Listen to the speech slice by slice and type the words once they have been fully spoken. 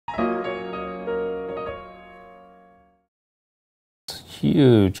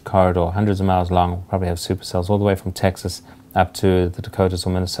huge corridor, hundreds of miles long. We'll probably have supercells all the way from Texas up to the Dakotas or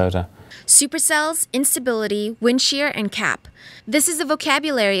Minnesota. Supercells, instability, wind shear, and cap. This is the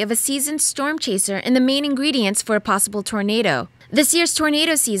vocabulary of a seasoned storm chaser and the main ingredients for a possible tornado. This year's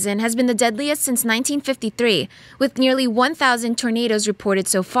tornado season has been the deadliest since 1953, with nearly 1,000 tornadoes reported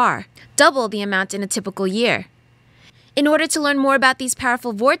so far, double the amount in a typical year. In order to learn more about these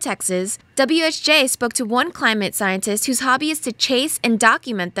powerful vortexes, WSJ spoke to one climate scientist whose hobby is to chase and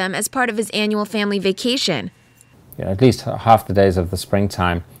document them as part of his annual family vacation. Yeah, at least half the days of the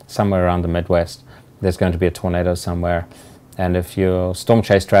springtime, somewhere around the Midwest, there's going to be a tornado somewhere. And if your storm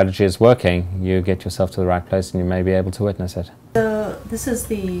chase strategy is working, you get yourself to the right place and you may be able to witness it. So this is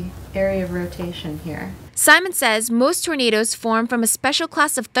the area of rotation here. Seimon says most tornadoes form from a special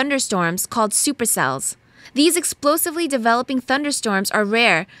class of thunderstorms called supercells. These explosively developing thunderstorms are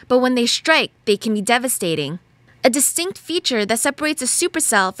rare, but when they strike, they can be devastating. A distinct feature that separates a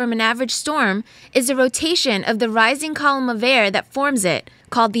supercell from an average storm is the rotation of the rising column of air that forms it,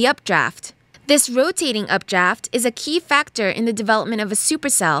 called the updraft. This rotating updraft is a key factor in the development of a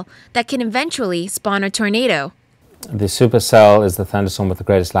supercell that can eventually spawn a tornado. The supercell is the thunderstorm with the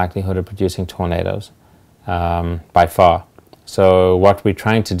greatest likelihood of producing tornadoes, by far. So what we're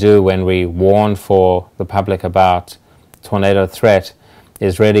trying to do when we warn for the public about tornado threat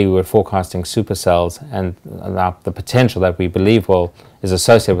is really we're forecasting supercells and the potential that we believe is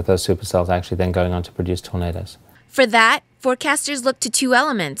associated with those supercells actually then going on to produce tornadoes. For that, forecasters look to two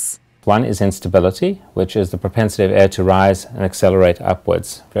elements. One is instability, which is the propensity of air to rise and accelerate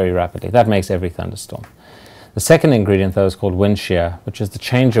upwards very rapidly. That makes every thunderstorm. The second ingredient, though, is called wind shear, which is the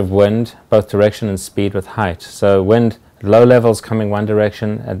change of wind, both direction and speed with height. So wind at low levels coming one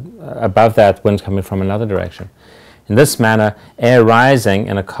direction, and above that, wind coming from another direction. In this manner, air rising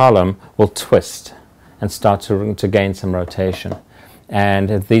in a column will twist and start to gain some rotation.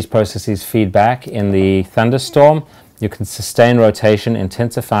 And if these processes feed back in the thunderstorm, you can sustain rotation,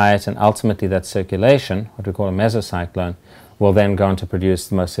 intensify it, and ultimately that circulation, what we call a mesocyclone, will then go on to produce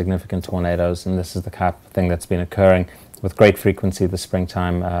the most significant tornadoes. And this is the kind of thing that's been occurring with great frequency this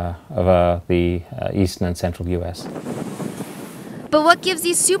springtime over the eastern and central U.S. But what gives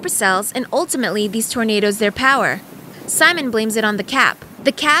these supercells and ultimately these tornadoes their power? Seimon blames it on the cap.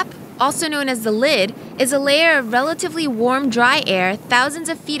 The cap, also known as the lid, is a layer of relatively warm, dry air thousands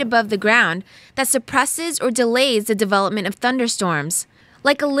of feet above the ground that suppresses or delays the development of thunderstorms.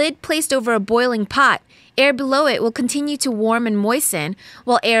 Like a lid placed over a boiling pot, air below it will continue to warm and moisten,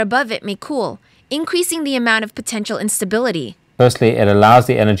 while air above it may cool, increasing the amount of potential instability. Firstly, it allows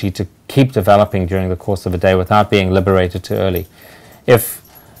the energy to keep developing during the course of a day without being liberated too early. If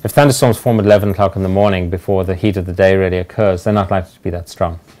thunderstorms form at 11 o'clock in the morning before the heat of the day really occurs, they're not likely to be that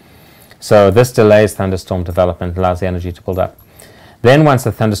strong. So this delays thunderstorm development, allows the energy to build up. Then once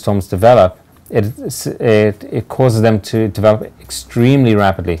the thunderstorms develop, it causes them to develop extremely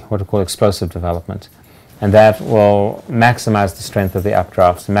rapidly, what we call explosive development. And that will maximize the strength of the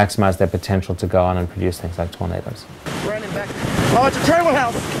updrafts, maximize their potential to go on and produce things like tornadoes. Running back. Oh, it's a trailer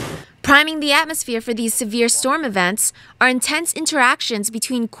house! Priming the atmosphere for these severe storm events are intense interactions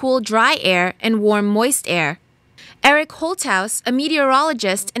between cool, dry air and warm, moist air. Eric Holthaus, a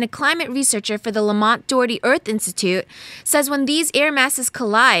meteorologist and a climate researcher for the Lamont Doherty Earth Institute, says when these air masses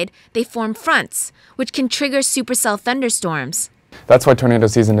collide, they form fronts, which can trigger supercell thunderstorms. That's why tornado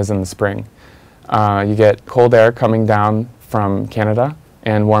season is in the spring. You get cold air coming down from Canada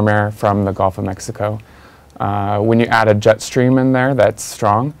and warm air from the Gulf of Mexico. When you add a jet stream in there that's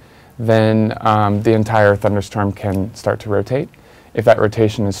strong, then the entire thunderstorm can start to rotate. If that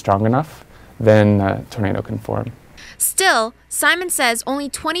rotation is strong enough, then a tornado can form. Still, Seimon says only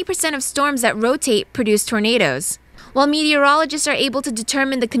 20% of storms that rotate produce tornadoes. While meteorologists are able to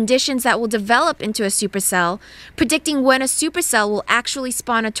determine the conditions that will develop into a supercell, predicting when a supercell will actually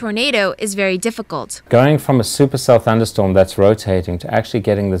spawn a tornado is very difficult. Going from a supercell thunderstorm that's rotating to actually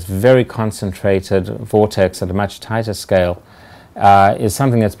getting this very concentrated vortex at a much tighter scale is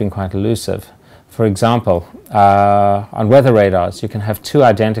something that's been quite elusive. For example, on weather radars, you can have two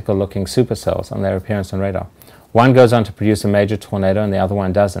identical looking supercells on their appearance on radar. One goes on to produce a major tornado and the other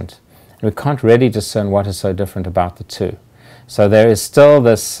one doesn't. And we can't really discern what is so different about the two. So there is still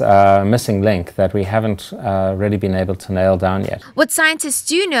this missing link that we haven't really been able to nail down yet. What scientists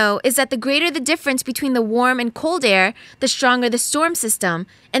do know is that the greater the difference between the warm and cold air, the stronger the storm system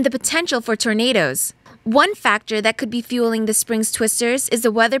and the potential for tornadoes. One factor that could be fueling the spring's twisters is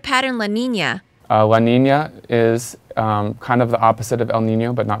the weather pattern La Nina. La Nina is kind of the opposite of El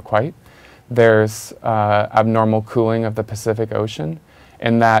Nino, but not quite. There's abnormal cooling of the Pacific Ocean,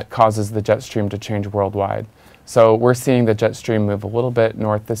 and that causes the jet stream to change worldwide. So we're seeing the jet stream move a little bit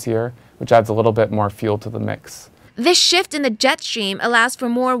north this year, which adds a little bit more fuel to the mix. This shift in the jet stream allows for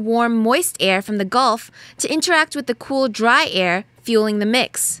more warm, moist air from the Gulf to interact with the cool, dry air, fueling the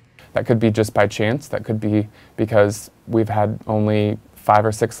mix. That could be just by chance. That could be because we've had only 5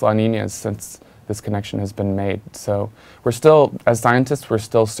 or 6 La Niñas since this connection has been made. So we're still, as scientists, we're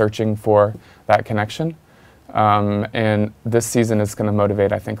still searching for that connection. And this season is going to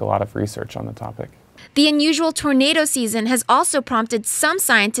motivate, I think, a lot of research on the topic. The unusual tornado season has also prompted some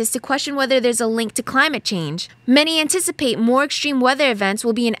scientists to question whether there's a link to climate change. Many anticipate more extreme weather events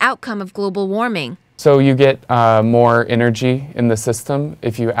will be an outcome of global warming. So you get more energy in the system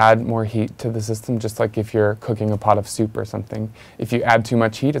if you add more heat to the system, just like if you're cooking a pot of soup or something. If you add too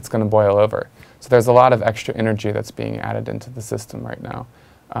much heat, it's going to boil over. So there's a lot of extra energy that's being added into the system right now.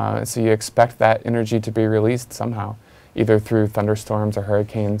 So you expect that energy to be released somehow, either through thunderstorms or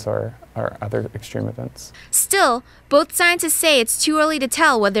hurricanes or other extreme events. Still, both scientists say it's too early to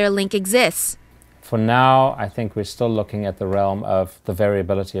tell whether a link exists. For now, I think we're still looking at the realm of the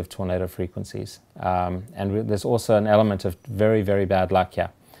variability of tornado frequencies. There's also an element of very, very bad luck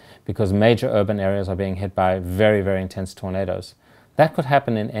here, because major urban areas are being hit by very, very intense tornadoes. That could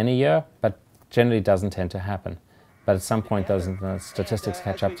happen in any year, but generally doesn't tend to happen. But at some point, those statistics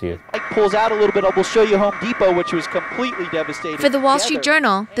catch up to you. Pulls out a little bit. We'll show you Home Depot, which was completely devastated. For the Wall Street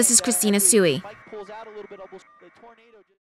Journal, this is Christina Tsuei.